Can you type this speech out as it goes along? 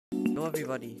Hello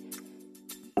everybody.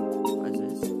 What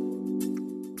is this?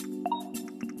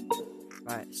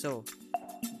 Right, so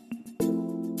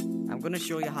I'm gonna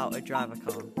show you how to drive a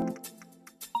car.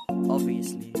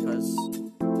 Obviously, because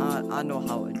I know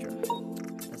how to drive.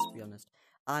 Let's be honest.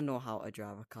 I know how to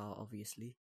drive a car,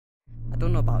 obviously. I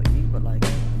don't know about you, but like...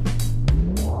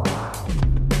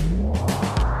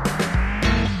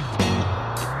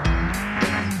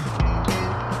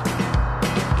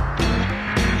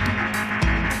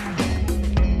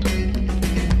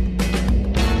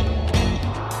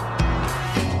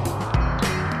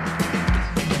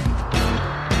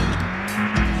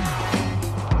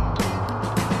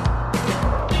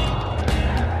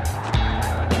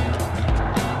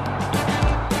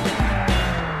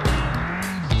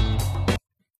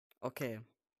 Okay,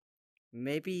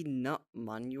 maybe not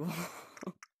manual.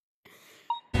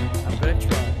 I'm gonna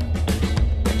try.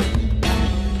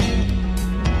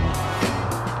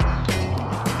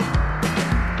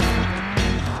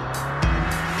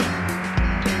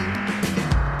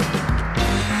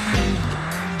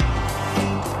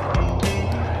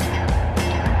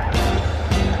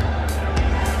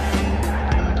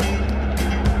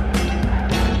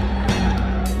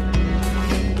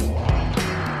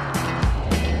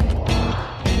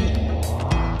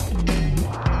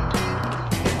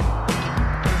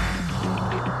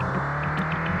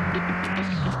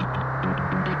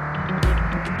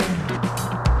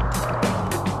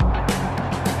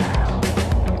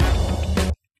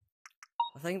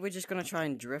 I think we're just gonna try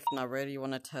and drift, and I really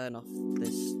want to turn off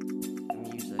this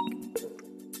music.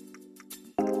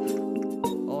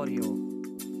 Audio.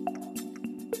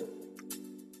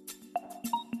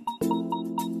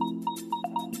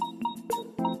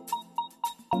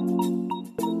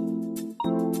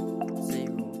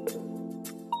 Zero.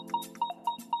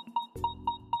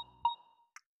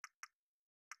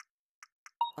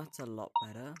 That's a lot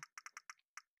better.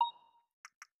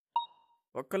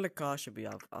 What colour car should we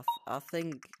have? I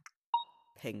think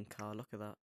pink car, look at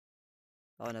that.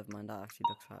 Oh, never mind, that actually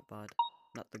looks quite bad.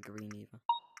 Not the green either.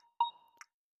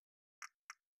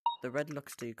 The red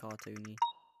looks too cartoony.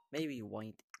 Maybe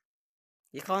white.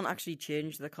 You can't actually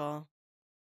change the car.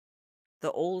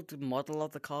 The old model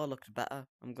of the car looked better.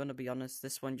 I'm gonna be honest,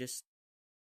 this one just...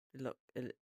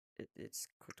 It's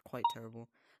quite terrible.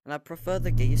 And I prefer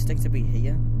the gear stick to be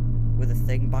here, with a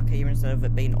thing back here instead of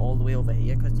it being all the way over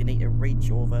here, because you need to reach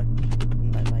over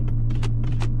and then, like,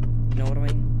 you know what I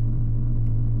mean?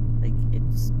 Like,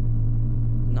 it's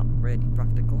not really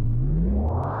practical.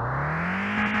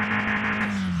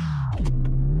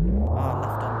 Oh,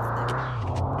 left on thing.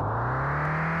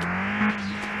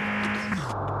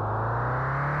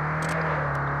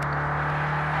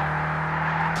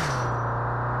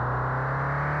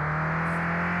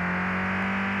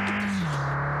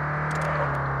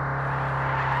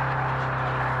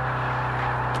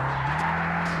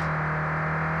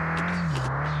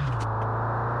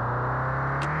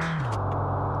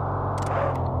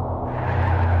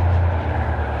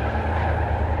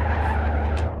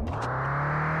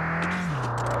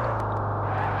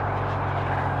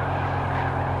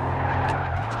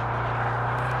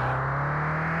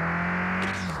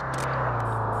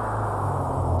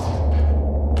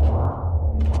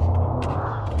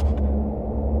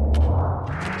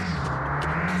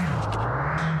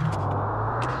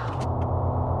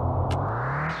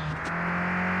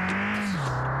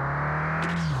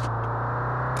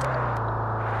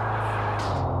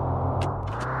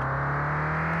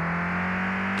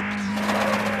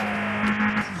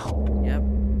 Yep,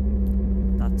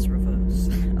 that's reverse.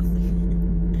 I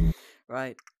think.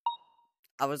 Right,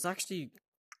 I was actually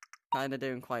kind of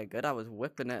doing quite good. I was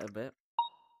whipping it a bit.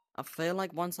 I feel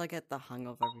like once I get the hang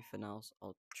of everything else,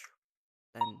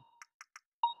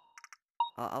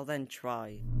 I'll then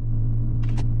try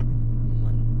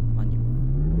manual.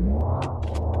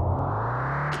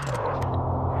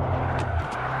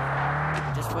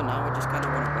 But just for now, I just kind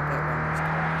of want to whip it around these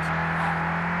corners.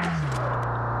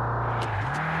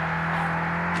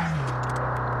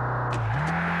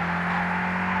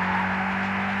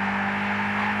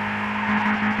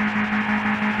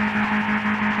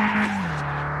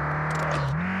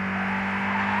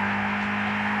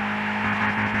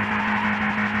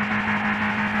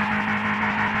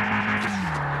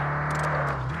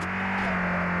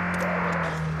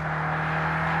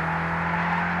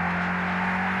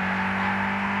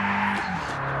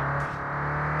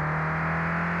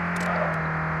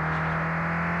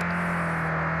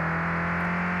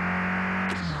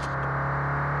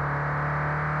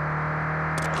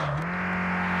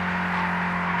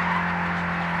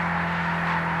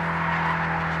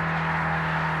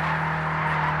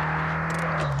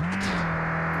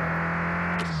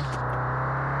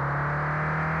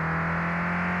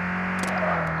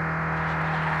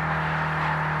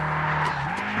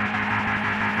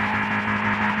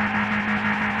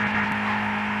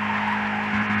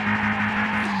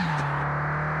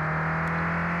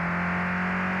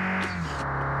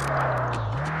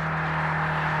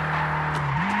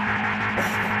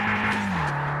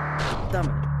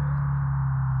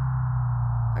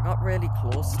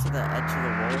 close to the edge of the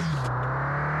wall.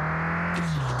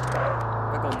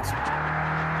 We're going this way.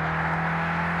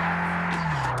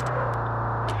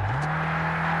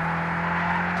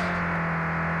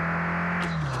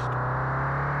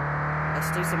 Let's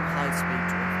do some high speed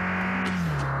drift.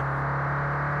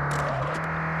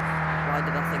 Why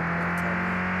did I think we were going to turn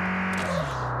there?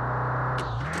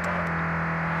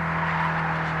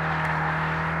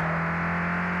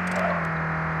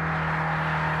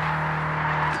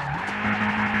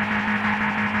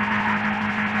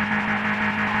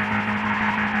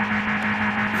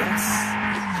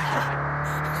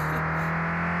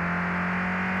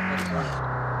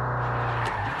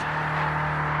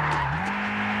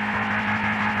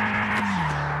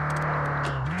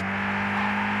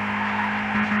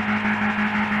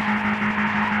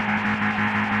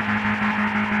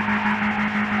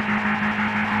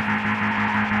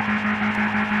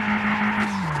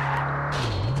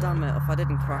 Damn it, if I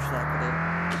didn't crash that, could I?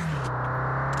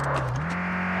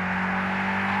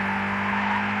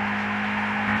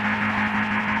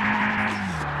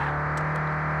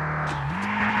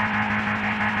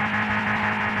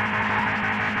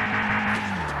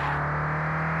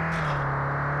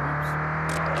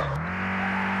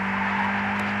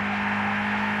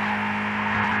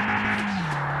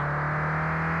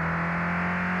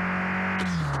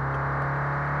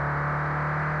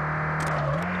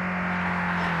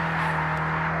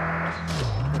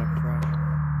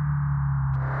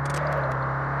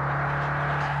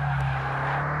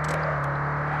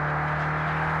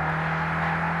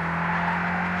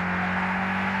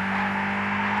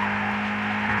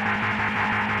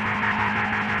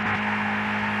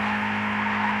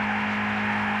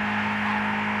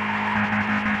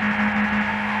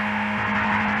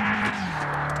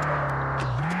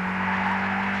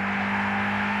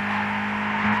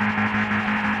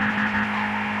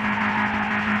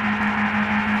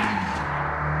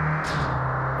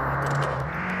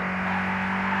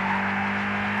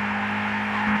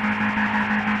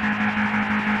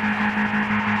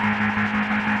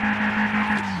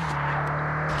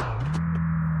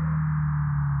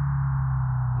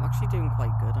 I'm actually doing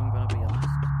quite good, I'm gonna be honest.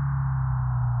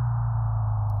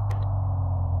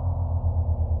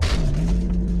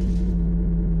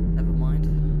 Never mind.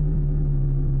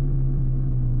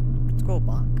 Let's go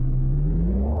back.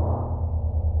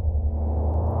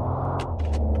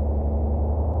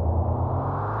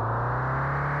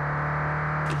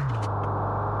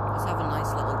 Let's have a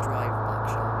nice little drive back,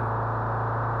 shall we?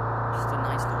 Just a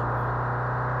nice little one.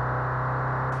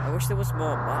 I wish there was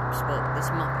more maps, but this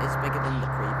map is bigger than the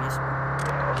previous one.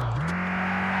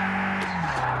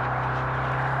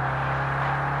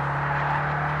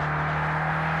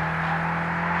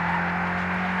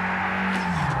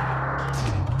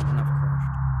 And I've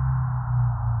crashed.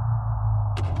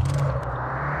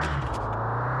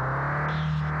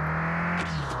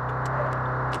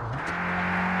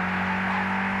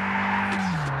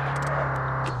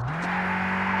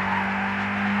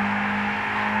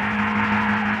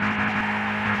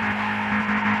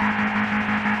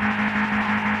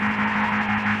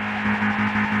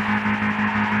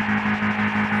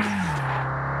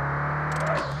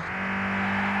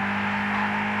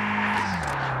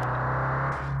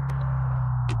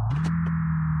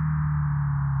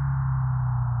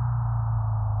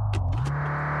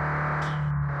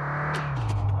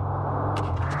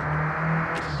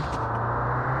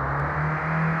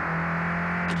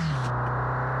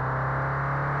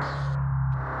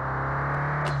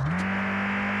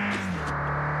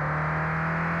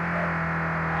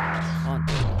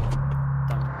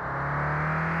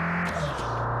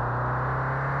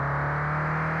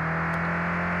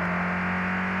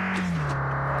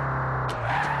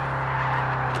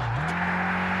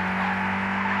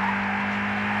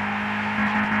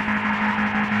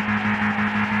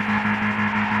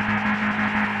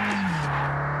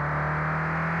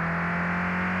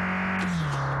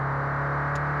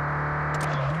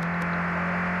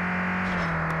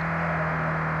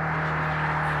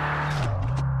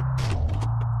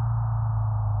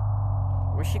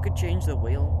 Wish you could change the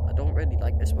wheel. I don't really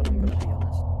like this one, I'm gonna be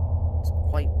honest. It's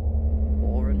quite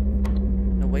boring.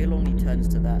 The wheel only turns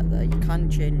to that there. You can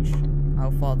change how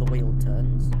far the wheel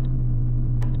turns.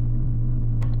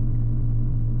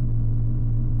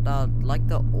 But I like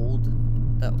the old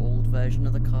version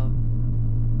of the car.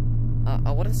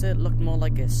 I want to say it looked more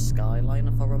like a Skyline,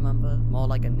 if I remember. More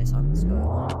like a Nissan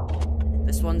Skyline.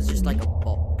 This one's just like a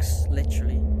box,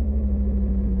 literally.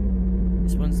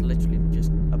 This one's literally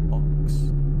just a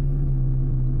box.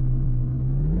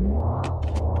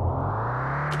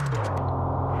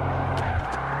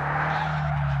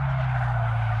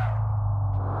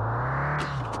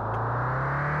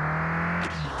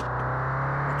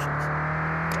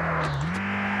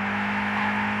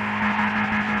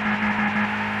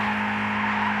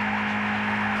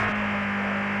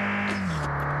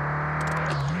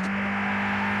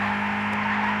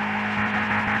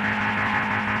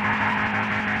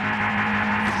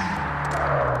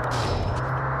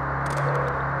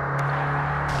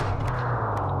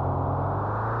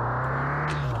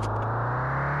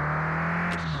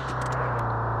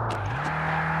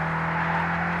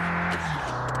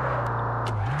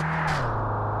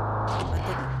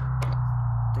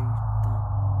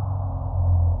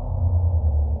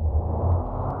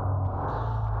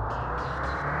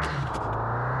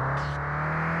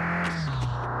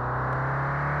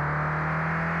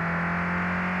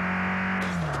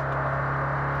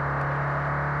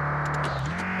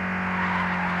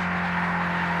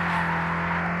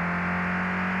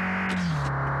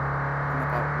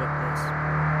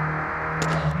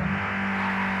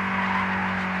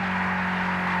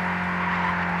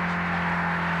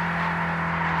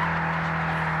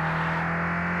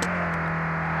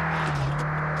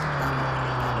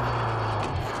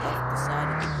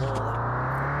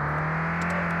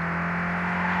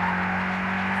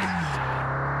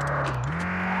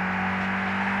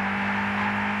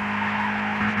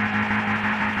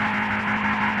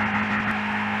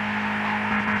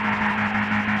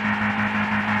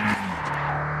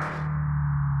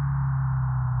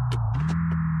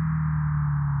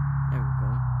 There we go.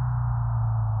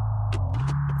 I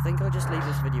think I'll just leave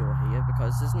this video here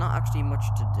because there's not actually much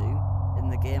to do in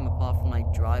the game apart from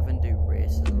like drive and do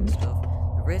races and stuff.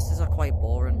 The races are quite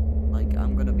boring, like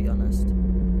I'm gonna be honest.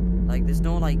 Like there's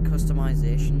no like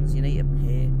customizations, you need to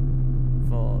pay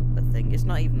for the thing. It's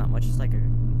not even that much, it's like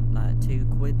 £2,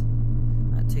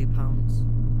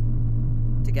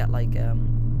 £2 to get like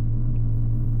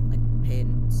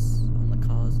paints on the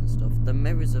cars and stuff. The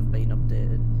mirrors have been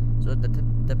updated, so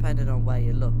depending on where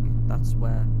you look, that's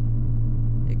where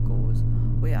it goes.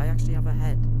 Wait, I actually have a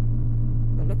head.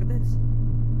 Oh, look at this.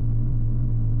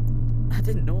 I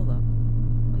didn't know that.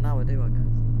 And now I do, I guess.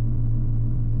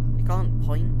 You can't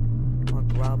point or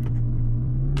grab.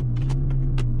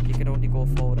 You can only go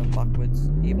forward and backwards,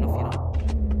 even if you're not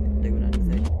doing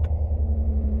anything.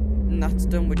 And that's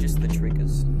done with just the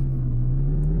triggers.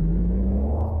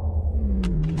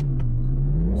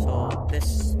 So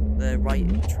this, the right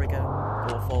trigger,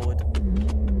 go forward.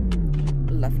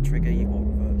 Left trigger, you go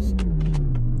reverse.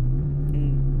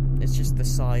 It's just the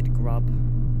side grab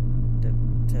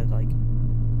to like.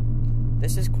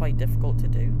 This is quite difficult to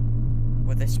do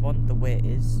with this one, the way it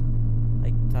is.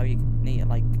 Like how you need to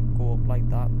like go up like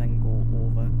that and then go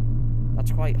over.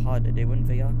 That's quite hard to do in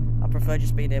VR. I prefer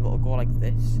just being able to go like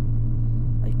this.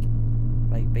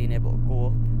 Like being able to go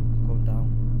up, go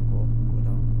down, go up, go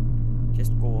down.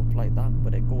 Just go up like that,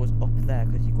 but it goes up there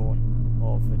because you're going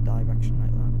over direction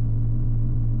like that.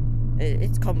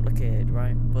 It's complicated,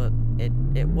 right? But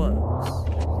it works.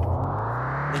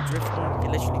 The drifting, you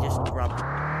literally just grab it.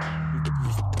 You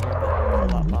just grab it and pull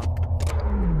that back.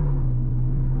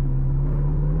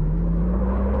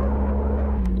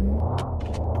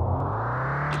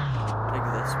 Like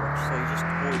this, watch. So you just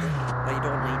hold it, but you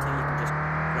don't need to. You can just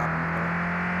grab and pull it.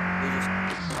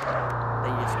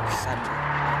 Then you just send it.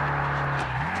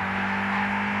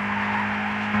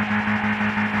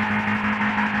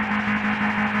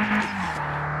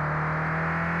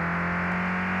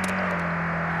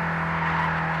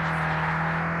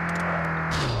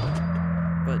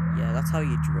 But yeah, that's how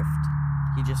you drift.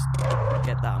 You just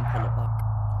get that and pull it back.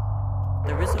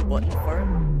 There is a button for it.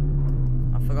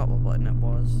 I forgot what button it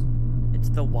was. It's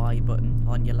the Y button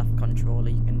on your left controller.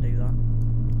 You can do that.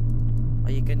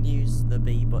 Or you can use the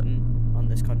B button on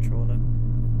this controller.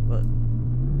 But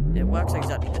it works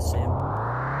exactly the same.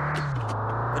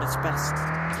 But it's best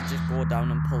to just go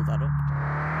down and pull that up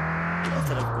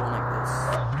instead of going like this.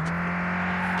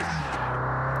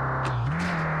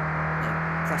 Like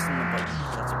pressing the button,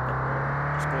 because that's a bit boring.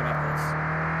 Just go like this.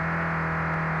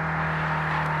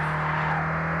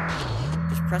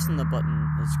 Just pressing the button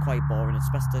is quite boring. It's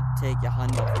best to take your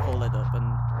hand off, pull it up,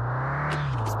 and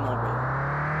it's more real.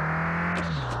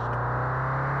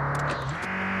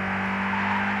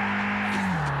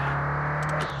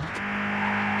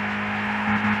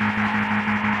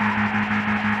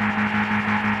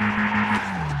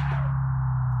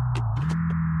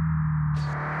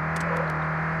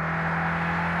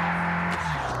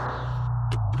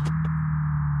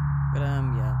 But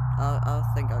yeah, I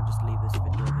think I'll just leave this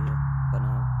video here for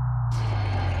now.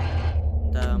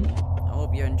 And I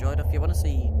hope you enjoyed. If you want to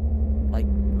see like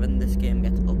when this game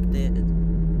gets updated,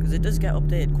 because it does get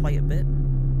updated quite a bit.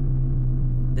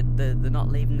 They're not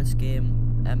leaving this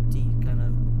game empty, kind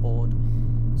of bored.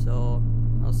 So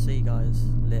I'll see you guys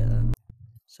later.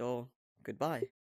 So goodbye.